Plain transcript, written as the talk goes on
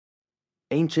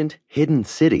Ancient Hidden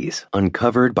Cities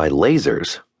Uncovered by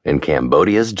Lasers in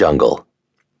Cambodia's Jungle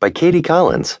by Katie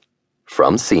Collins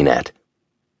from CNET.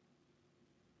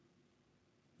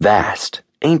 Vast,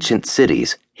 ancient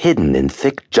cities hidden in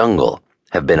thick jungle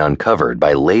have been uncovered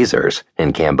by lasers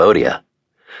in Cambodia.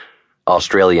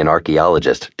 Australian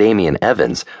archaeologist Damien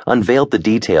Evans unveiled the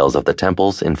details of the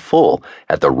temples in full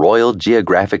at the Royal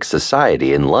Geographic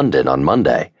Society in London on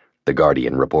Monday, The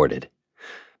Guardian reported.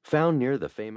 Found near the famous